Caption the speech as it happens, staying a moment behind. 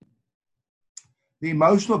the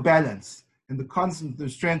emotional balance and the constant the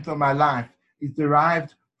strength of my life is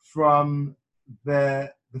derived from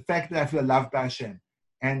the fact that I feel loved by Hashem.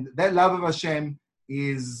 And that love of Hashem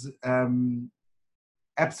is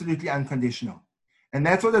absolutely unconditional. And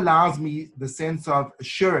that's what allows me the sense of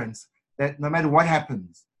assurance that no matter what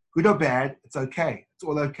happens, good or bad, it's okay. It's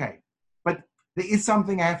all okay. But there is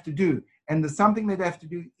something I have to do. And the something that I have to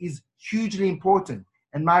do is hugely important.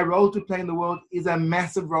 And my role to play in the world is a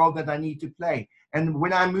massive role that I need to play. And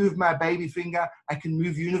when I move my baby finger, I can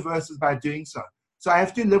move universes by doing so. So I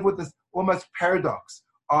have to live with this almost paradox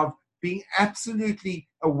of being absolutely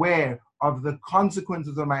aware of the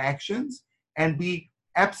consequences of my actions and be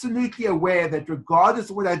absolutely aware that regardless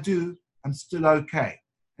of what I do, I'm still okay.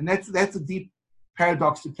 And that's a deep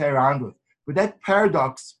paradox to play around with. But that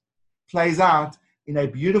paradox plays out in a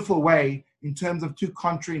beautiful way in terms of two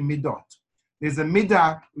contrary midot. There's a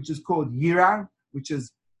midah which is called yira, which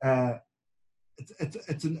is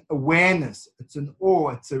it's an awareness, it's an awe,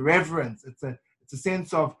 it's a reverence, it's a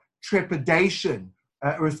sense of trepidation,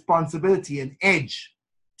 a responsibility, an edge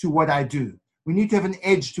to what I do. We need to have an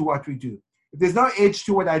edge to what we do. If there's no edge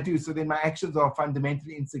to what I do, so then my actions are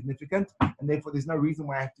fundamentally insignificant, and therefore there's no reason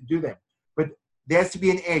why I have to do them. But there has to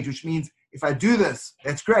be an edge, which means if I do this,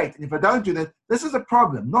 that's great. And if I don't do that, this is a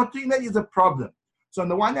problem. Not doing that is a problem. So on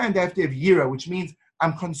the one hand, I have to have yira, which means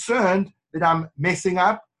I'm concerned that I'm messing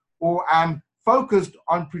up or I'm focused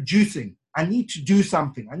on producing. I need to do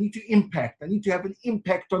something. I need to impact. I need to have an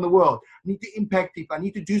impact on the world. I need to impact people. I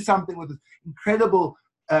need to do something with this incredible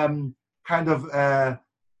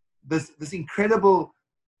this incredible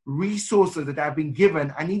resources that I've been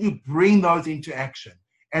given. I need to bring those into action.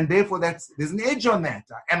 And therefore, there's an edge on that.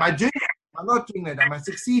 Am I doing it? Am I not doing that? Am I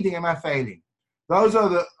succeeding? Am I failing? Those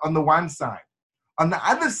are on the one side. On the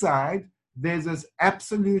other side, there's this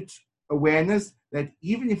absolute awareness that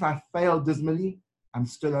even if I fail dismally, I'm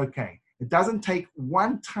still okay. It doesn't take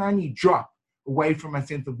one tiny drop away from my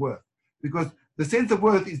sense of worth, because the sense of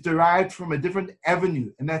worth is derived from a different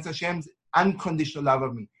avenue, and that's Hashem's unconditional love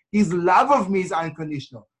of me. His love of me is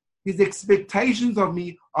unconditional. His expectations of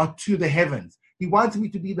me are to the heavens. He wants me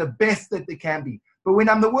to be the best that there can be. But when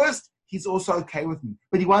I'm the worst, he's also okay with me.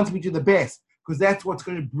 But he wants me to do the best, because that's what's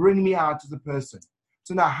going to bring me out as a person.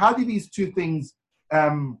 So now, how do these two things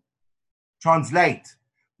translate?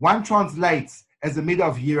 One translates as the midah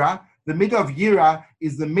of yira. The midah of yira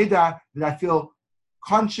is the midah that I feel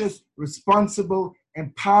conscious, responsible,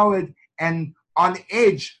 empowered, and on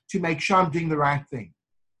edge to make sure I'm doing the right thing.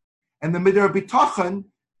 And the midah of bitachon,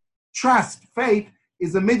 trust, faith,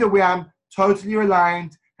 is the midah where I'm totally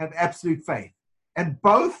reliant, have absolute faith. And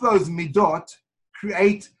both those midot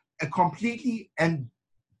create a completely and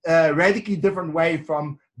radically different way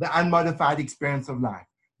from the unmodified experience of life.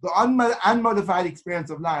 The unmodified experience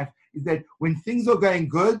of life is that when things are going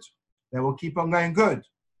good, they will keep on going good.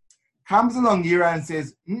 Comes along Yira and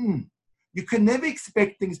says, you can never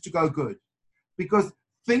expect things to go good, because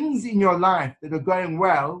things in your life that are going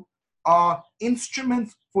well are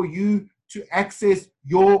instruments for you to access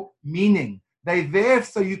your meaning. They're there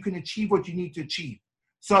so you can achieve what you need to achieve.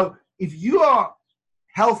 So if you are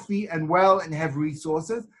healthy and well and have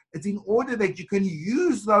resources, it's in order that you can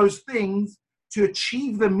use those things to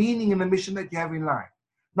achieve the meaning and the mission that you have in life.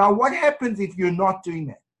 Now, what happens if you're not doing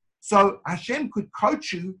that? So Hashem could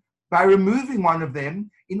coach you by removing one of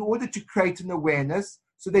them in order to create an awareness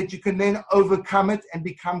so that you can then overcome it and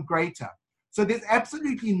become greater. So there's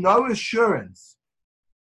absolutely no assurance.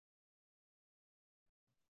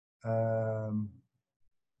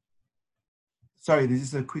 Sorry, this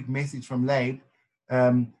is a quick message from Leib.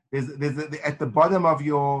 There's at the bottom of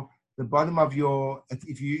your,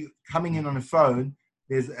 if you're coming in on a phone,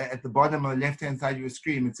 there's at the bottom on the left-hand side of your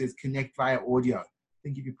screen, it says connect via audio. I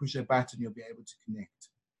think if you push that button, you'll be able to connect.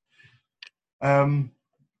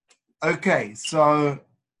 Okay, so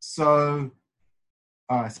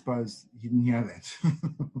I suppose you didn't hear that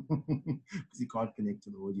because you can't connect to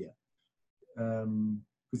the audio.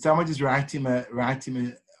 Could someone just write him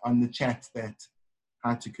on the chat that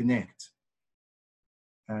how to connect?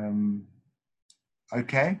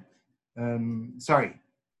 Okay. Sorry,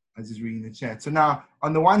 I was just reading the chat. So now,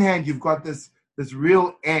 on the one hand, you've got this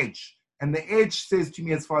real edge, and the edge says to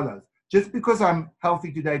me as follows: just because I'm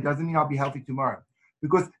healthy today doesn't mean I'll be healthy tomorrow,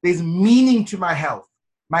 because there's meaning to my health.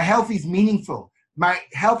 My health is meaningful. My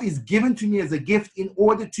health is given to me as a gift in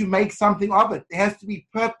order to make something of it. There has to be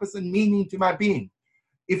purpose and meaning to my being.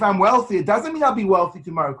 If I'm wealthy, it doesn't mean I'll be wealthy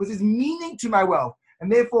tomorrow, because there's meaning to my wealth. And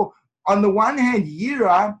therefore, on the one hand,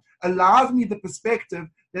 Yira allows me the perspective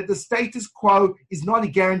that the status quo is not a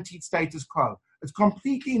guaranteed status quo. It's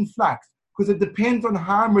completely in flux, because it depends on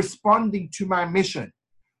how I'm responding to my mission.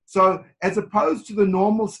 So as opposed to the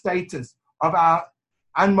normal status of our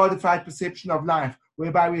unmodified perception of life,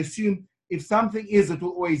 whereby we assume if something is, it will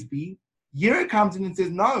always be, Yira comes in and says,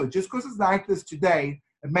 no, just because it's like this today,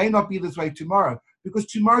 it may not be this way tomorrow, because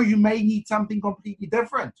tomorrow you may need something completely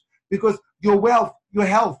different, because your wealth, your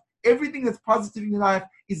health, everything that's positive in your life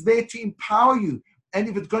is there to empower you. And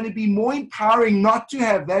if it's going to be more empowering not to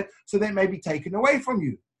have that, so that may be taken away from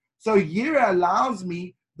you. So Yira allows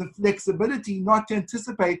me the flexibility not to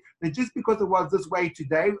anticipate that just because it was this way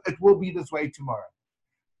today, it will be this way tomorrow.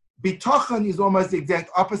 Bitachon is almost the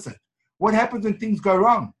exact opposite. What happens when things go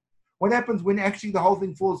wrong? What happens when actually the whole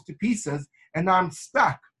thing falls to pieces and I'm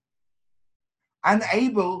stuck,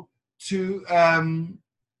 unable to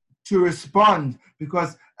respond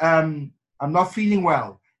because I'm not feeling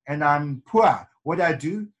well and I'm poor? What do I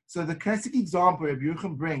do? So the classic example Rabbi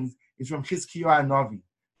Yerucham brings is from Chizkiyahu Navi.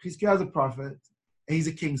 Chizkiyahu is a prophet, he's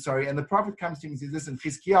a king, sorry, and the prophet comes to him and says, listen,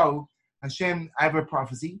 Chizkiyahu, Hashem, I have a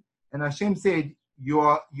prophecy, and Hashem said,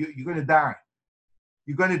 you're going to die.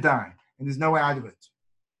 You're going to die, and there's no way out of it.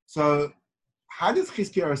 So how does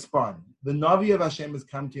Chizkiyahu respond? The Navi of Hashem has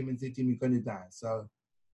come to him and said to him, you're going to die. So,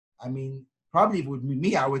 I mean, probably if it would be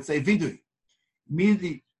me, I would say vidui.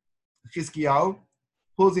 Immediately, Chizkiyahu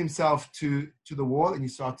pulls himself to the wall and he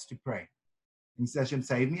starts to pray. And he says, Hashem,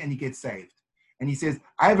 save me, and he gets saved. And he says,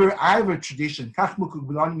 I have a tradition. I have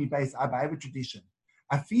a tradition.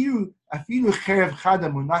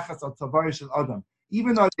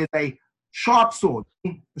 Even though there's a sharp sword,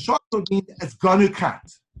 the sharp sword means it's going to cut.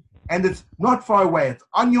 And it's not far away. It's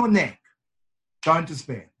on your neck. Don't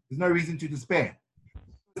despair. There's no reason to despair.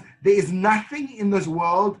 There is nothing in this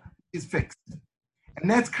world is fixed. And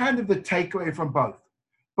that's kind of the takeaway from both.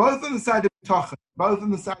 Both on the side of Bitachon, both on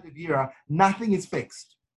the side of Yira, nothing is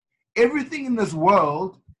fixed. Everything in this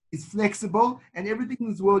world is flexible, and everything in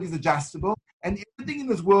this world is adjustable, and everything in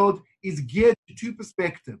this world is geared to two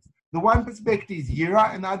perspectives. The one perspective is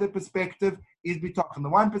Yira, and the other perspective is Bitachon. The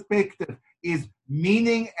one perspective is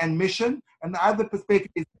meaning and mission, and the other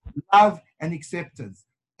perspective is love and acceptance.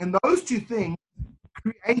 And those two things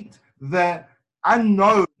create the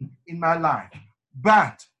unknown in my life.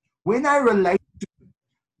 But when I relate to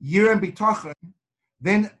Yira and Bitachon,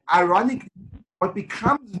 then ironically, what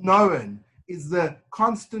becomes known is the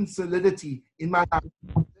constant solidity in my life.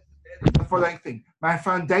 The following thing: my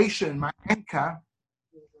foundation, my anchor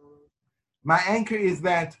is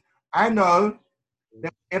that I know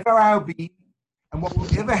that wherever I'll be and what will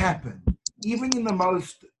ever happen, even in the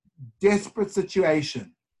most desperate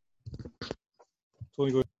situation,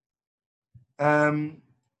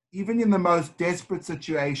 even in the most desperate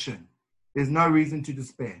situation, there's no reason to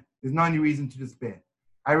despair. There's no any reason to despair.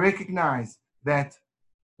 I recognize that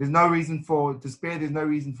there's no reason for despair, there's no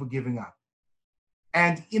reason for giving up.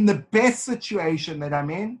 And in the best situation that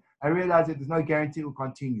I'm in, I realize that there's no guarantee it will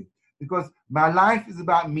continue. Because my life is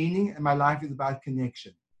about meaning and my life is about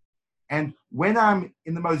connection. And when I'm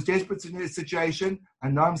in the most desperate situation, I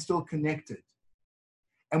know I'm still connected.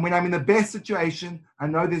 And when I'm in the best situation, I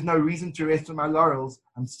know there's no reason to rest on my laurels,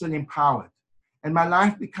 I'm still empowered. And my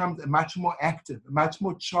life becomes a much more active, a much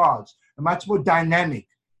more charged, a much more dynamic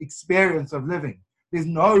experience of living. There's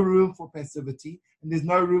no room for passivity and there's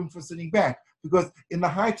no room for sitting back, because in the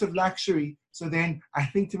height of luxury, so then I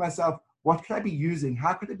think to myself, what could I be using?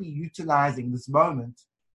 How could I be utilizing this moment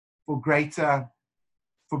for greater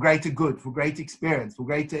good, for greater experience, for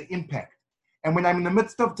greater impact? And when I'm in the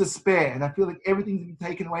midst of despair and I feel like everything's been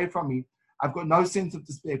taken away from me, I've got no sense of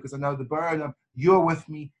despair, because I know the burden of you're with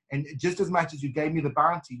me, and just as much as you gave me the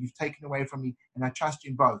bounty, you've taken away from me, and I trust you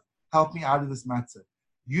in both. Help me out of this matter.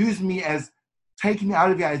 Use me as, take me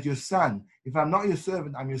out of you as your son. If I'm not your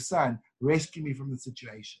servant, I'm your son. Rescue me from the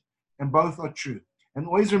situation. And both are true. And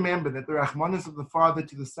always remember that the Rahmanas of the Father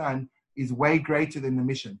to the Son is way greater than the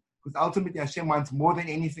mission. Because ultimately Hashem wants more than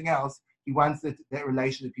anything else. He wants that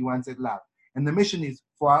relationship. He wants that love. And the mission is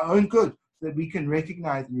for our own good, so that we can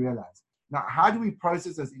recognize and realize. Now, how do we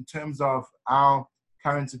process this in terms of our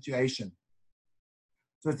current situation?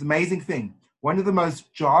 So it's an amazing thing. One of the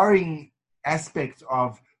most jarring aspects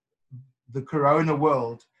of the corona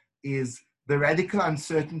world is the radical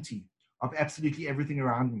uncertainty of absolutely everything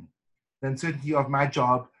around me. The uncertainty of my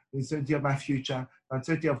job, the uncertainty of my future, the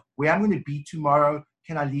uncertainty of where I'm going to be tomorrow.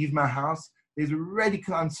 Can I leave my house? There's a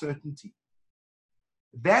radical uncertainty.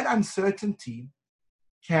 That uncertainty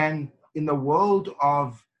can, in the world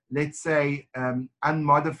of, let's say,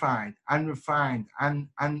 unmodified, unrefined,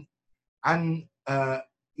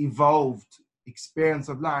 unevolved experience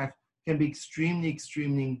of life, can be extremely,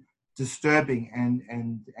 extremely disturbing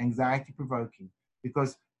and anxiety-provoking.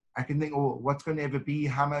 Because I can think, oh, what's going to ever be?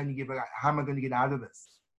 How am I going to get out of this?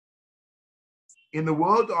 In the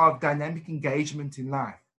world of dynamic engagement in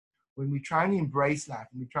life, when we're trying to embrace life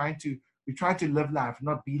and we're trying to live life,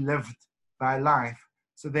 not be lived by life,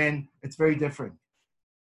 so then it's very different.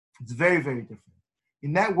 It's very, very different.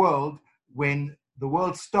 In that world, when the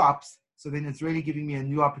world stops, so then it's really giving me a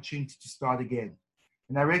new opportunity to start again.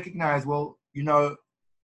 And I recognize, well,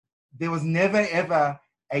 there was never, ever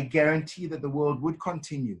a guarantee that the world would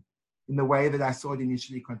continue in the way that I saw it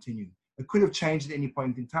initially continue. It could have changed at any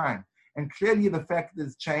point in time. And clearly the fact that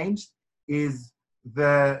it's changed is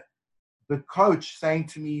the coach saying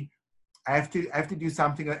to me, I have to do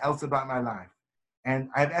something else about my life. And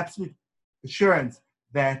I have absolute assurance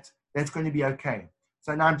that that's going to be okay.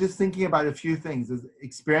 So now I'm just thinking about a few things, there's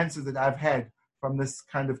experiences that I've had from this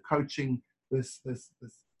kind of coaching, this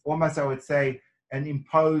almost, I would say, an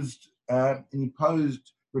imposed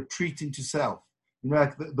retreat into self.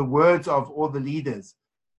 Like the words of all the leaders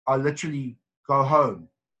are literally go home,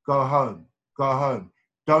 go home, go home.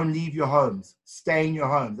 Don't leave your homes. Stay in your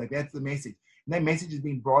homes. Like that's the message. And that message is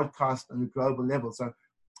being broadcast on a global level. So,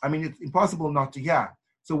 I mean, it's impossible not to hear.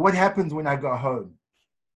 So what happens when I go home?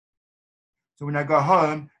 So when I go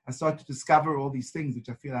home, I start to discover all these things which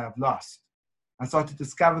I feel I have lost. I start to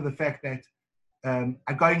discover the fact that I'm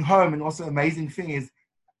going home, and also amazing thing is,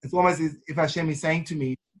 it's almost as if Hashem is saying to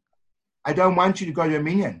me, I don't want you to go to a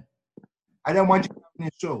minyan. I don't want you to go in a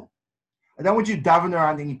shul. I don't want you to daven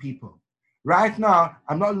around any people. Right now,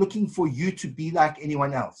 I'm not looking for you to be like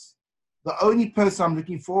anyone else. The only person I'm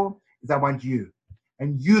looking for is I want you.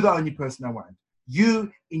 And you're the only person I want.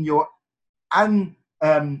 You in your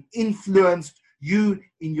uninfluenced, you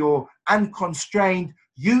in your unconstrained,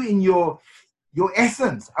 you in your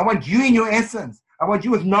essence. I want you in your essence. I want you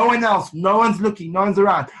with no one else. No one's looking. No one's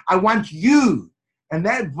around. I want you. And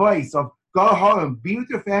that voice of go home, be with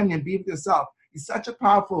your family and be with yourself is such a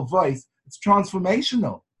powerful voice. It's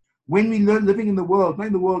transformational. When we learn living in the world, not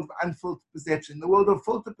in the world of unfiltered perception, the world of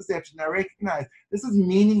filtered perception, I recognize this is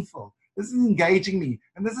meaningful. This is engaging me.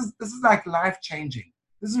 And this is like life-changing.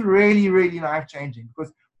 This is really, really life-changing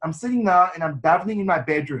because I'm sitting now and I'm davening in my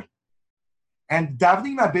bedroom. And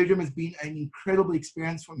davening in my bedroom has been an incredible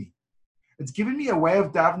experience for me. It's given me a way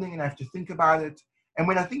of davening and I have to think about it. And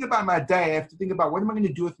when I think about my day, I have to think about what am I going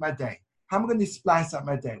to do with my day? How am I going to splice up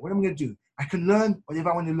my day? What am I going to do? I can learn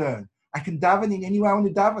whatever I want to learn. I can daven in any way I want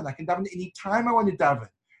to daven. I can daven any time I want to daven.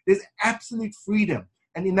 There's absolute freedom.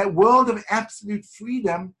 And in that world of absolute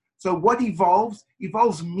freedom, so what evolves?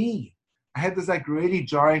 Evolves me. I had this like really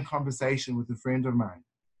jarring conversation with a friend of mine.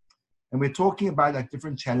 And we're talking about like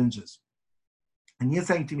different challenges. And he's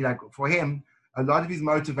saying to me, like for him, a lot of his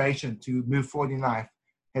motivation to move forward in life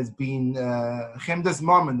has been Chemdas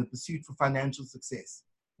Mammon, the pursuit for financial success.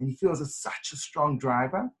 And he feels as such a strong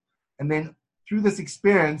driver. And then through this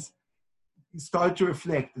experience, he started to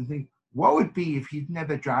reflect and think, what would be if he didn't have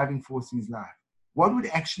that driving force in his life? What would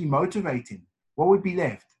actually motivate him? What would be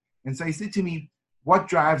left? And so he said to me, what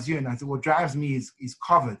drives you? And I said, what drives me is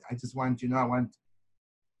covered. I just want, I want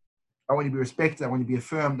to be respected. I want to be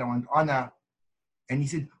affirmed. I want honor. And he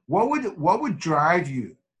said, what would drive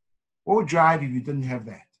you? What would drive you if you didn't have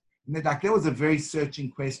that? And that was a very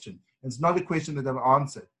searching question. It's not a question that I've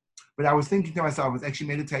answered. But I was thinking to myself, I was actually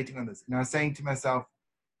meditating on this. And I was saying to myself,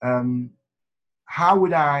 how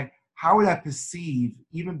would I perceive,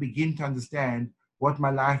 even begin to understand what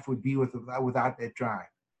my life would be without that drive?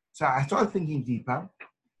 So I started thinking deeper,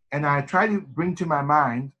 and I tried to bring to my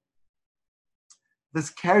mind this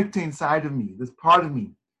character inside of me, this part of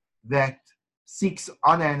me that seeks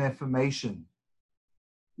honor and affirmation.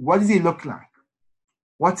 What does he look like?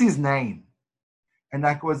 What's his name? And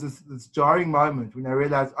that was this jarring moment when I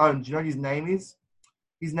realized, oh, do you know what his name is?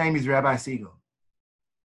 His name is Rabbi Siegel.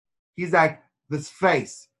 He's like this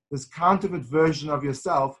face, this counterfeit version of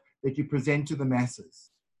yourself that you present to the masses.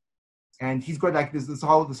 And he's got like this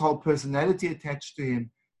whole personality attached to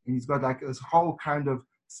him, and he's got like this whole kind of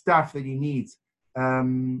stuff that he needs.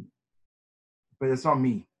 But it's not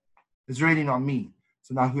me. It's really not me.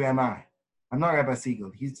 So now who am I? I'm not Rabbi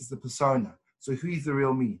Siegel. He's just a persona. So who's the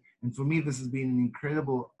real me? And for me, this has been an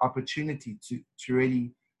incredible opportunity to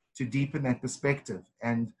really to deepen that perspective.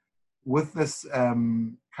 And with this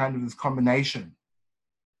kind of this combination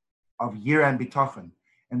of Yira and Bitochen,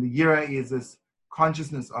 and the Yira is this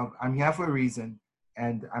consciousness of I'm here for a reason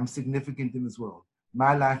and I'm significant in this world.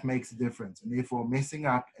 My life makes a difference, and therefore messing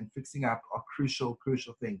up and fixing up are crucial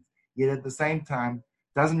things. Yet at the same time,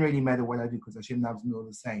 doesn't really matter what I do because Hashem loves me all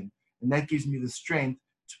the same. And that gives me the strength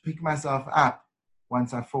to pick myself up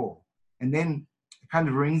once I fall. And then it kind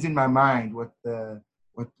of rings in my mind what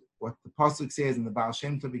what the Pasuk says and the Baal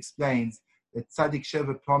Shem Tov explains, that Tzaddik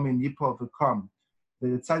Sheva Pamim Yipol V'Kom, that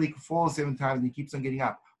the Tzaddik falls 7 times and he keeps on getting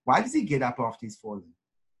up. Why does he get up after he's fallen?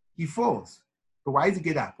 He falls. But why does he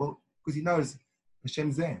get up? Well, because he knows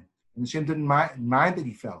Hashem's there. And Hashem didn't mind that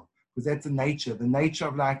he fell, because that's the nature. The nature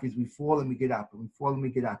of life is we fall and we get up, and we fall and we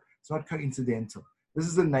get up. It's not coincidental. This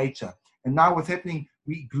is the nature. And now what's happening,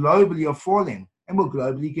 we globally are falling, and we'll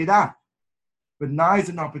globally get up. But now is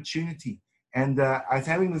an opportunity. And I was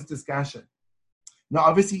having this discussion. Now,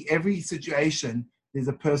 obviously, every situation, there's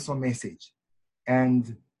a personal message.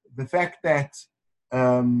 And the fact that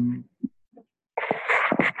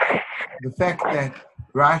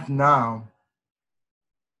right now,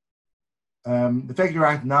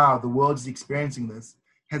 the world is experiencing this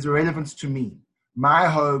has a relevance to me. My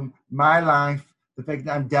home, my life, the fact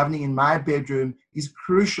that I'm davening in my bedroom is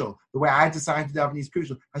crucial. The way I decide to daven is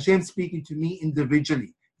crucial. Hashem's speaking to me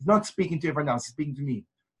individually. He's not speaking to everyone else. He's speaking to me.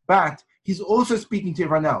 But he's also speaking to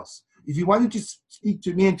everyone else. If he wanted to speak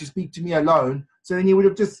to me and to speak to me alone, so then he would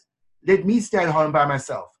have just let me stay at home by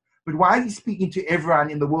myself. But why is he speaking to everyone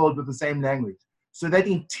in the world with the same language? So that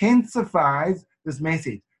intensifies this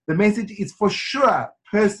message. The message is for sure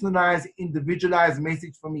personalized, individualized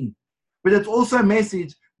message for me. But it's also a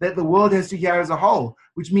message that the world has to hear as a whole,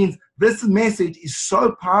 which means this message is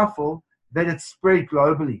so powerful that it's spread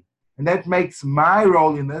globally. And that makes my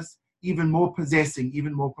role in this even more possessing,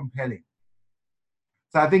 even more compelling.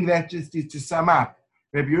 So I think that just is to sum up.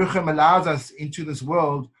 Rabbi Yerucham allows us into this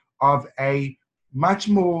world of a much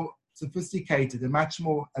more sophisticated, a much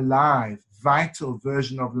more alive, vital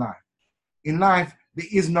version of life. In life, there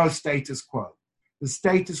is no status quo. The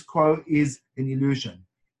status quo is an illusion.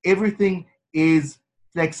 Everything is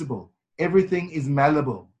flexible. Everything is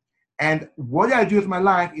malleable. And what I do with my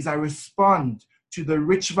life is I respond to the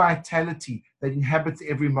rich vitality that inhabits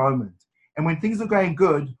every moment. And when things are going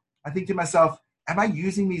good, I think to myself, am I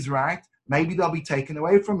using these right? Maybe they'll be taken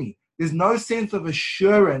away from me. There's no sense of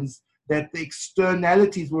assurance that the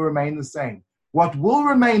externalities will remain the same. What will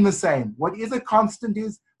remain the same, what is a constant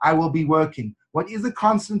is, I will be working. What is a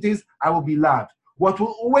constant is, I will be loved. What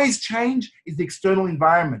will always change is the external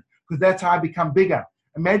environment, because that's how I become bigger.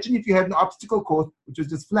 Imagine if you had an obstacle course which was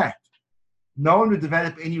just flat. No one would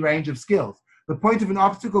develop any range of skills. The point of an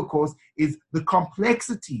obstacle course is the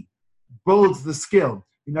complexity builds the skill.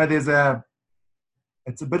 You know, it's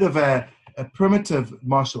a bit of a primitive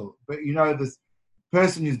martial, but you know, this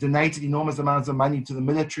person who's donated enormous amounts of money to the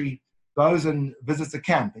military goes and visits a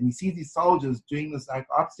camp, and he sees these soldiers doing this like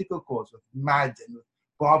obstacle course with mud and with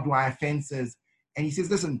barbed wire fences, and he says,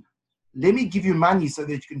 listen, let me give you money so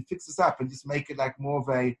that you can fix this up and just make it like more of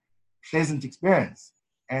a pleasant experience.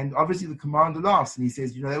 And obviously the commander laughs and he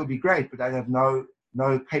says, you know, that would be great, but I have no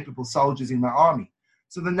capable soldiers in my army.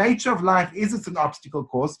 So the nature of life is it's an obstacle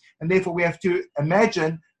course, and therefore we have to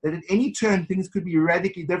imagine that at any turn things could be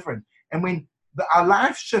radically different. And when our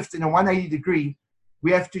life shifts in a 180 degree,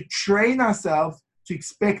 we have to train ourselves to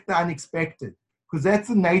expect the unexpected, because that's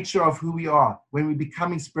the nature of who we are when we're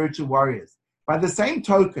becoming spiritual warriors. By the same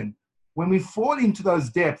token, when we fall into those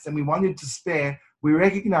depths and we want to despair, we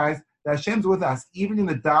recognize that Hashem's with us, even in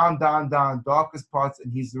the down, darkest parts,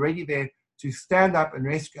 and He's already there to stand up and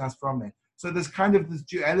rescue us from it. So there's kind of this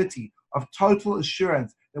duality of total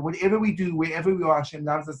assurance that whatever we do, wherever we are, Hashem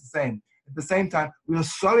loves us the same. At the same time, we are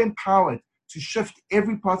so empowered to shift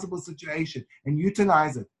every possible situation and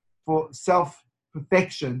utilize it for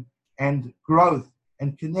self-perfection and growth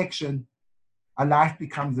and connection. Our life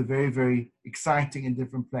becomes a very, very exciting and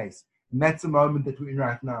different place. And that's the moment that we're in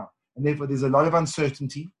right now. And therefore, there's a lot of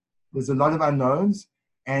uncertainty. There's a lot of unknowns.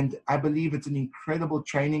 And I believe it's an incredible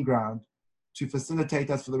training ground to facilitate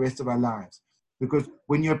us for the rest of our lives. Because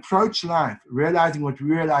when you approach life, realizing what we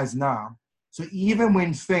realize now, so even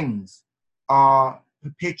when things are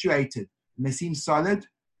perpetuated and they seem solid,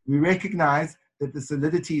 we recognize that the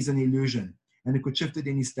solidity is an illusion and it could shift at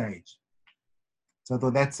any stage. So I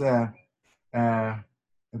thought that's a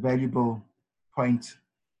valuable point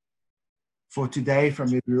for today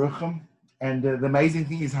from Rabbi Yerucham. And the amazing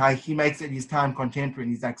thing is how he makes it his time contemporary.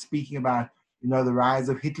 He's like speaking about, you know, the rise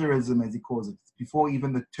of Hitlerism, as he calls it, before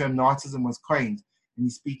even the term Nazism was coined. And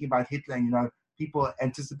he's speaking about Hitler, and, you know, people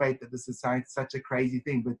anticipate that this is such a crazy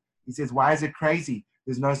thing. But he says, why is it crazy?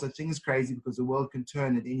 There's no such thing as crazy, because the world can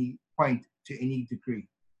turn at any point to any degree.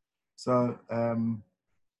 So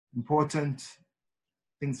important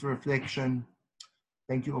things for reflection.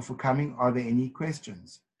 Thank you all for coming. Are there any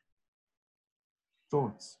questions,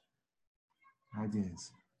 thoughts,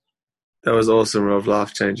 ideas? That was awesome, Rob.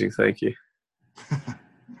 Life changing. Thank you.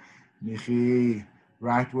 Michi,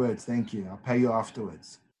 right words. Thank you. I'll pay you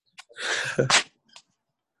afterwards.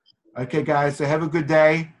 Okay, guys. So have a good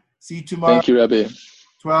day. See you tomorrow. Thank you, Rabbi.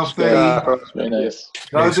 12:30. It's very nice.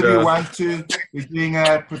 Those Thanks, of you who Rav. want to, we're doing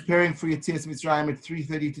preparing for your Yetzias Mitzrayim at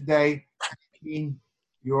 3:30 today.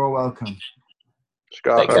 You're all welcome. Take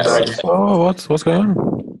care. Bye-bye. Oh, what's going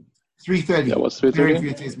on? 3:30. Yeah, what's Preparing for 3:30?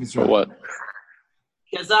 your Yetzias For Mitzrayim. what?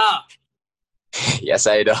 Yes,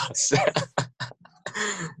 I does.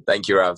 Thank you, Rav.